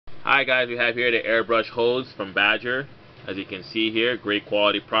Alright guys, we have here the airbrush hose from Badger. As you can see here, great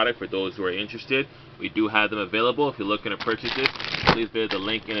quality product for those who are interested. We do have them available. If you're looking to purchase this, please visit the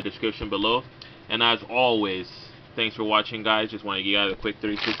link in the description below. And as always, thanks for watching guys. Just want to give you guys a quick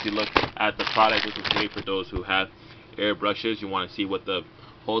 360 look at the product, which is great for those who have airbrushes. You want to see what the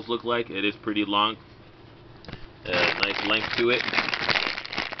hose look like. It is pretty long. Nice length to it.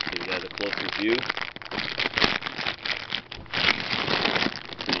 Give you guys a closer view.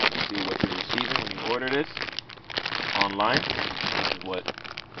 So you can see what you're receiving when you order this online. This is what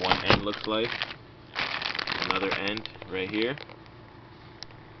one end looks like. Another end right here.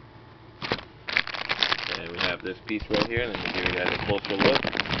 And we have this piece right here. Let me give you guys a closer look.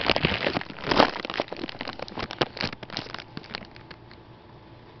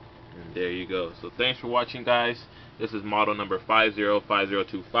 And there you go. So thanks for watching guys. This is model number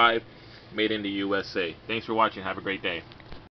 505025, made in the USA. Thanks for watching. Have a great day.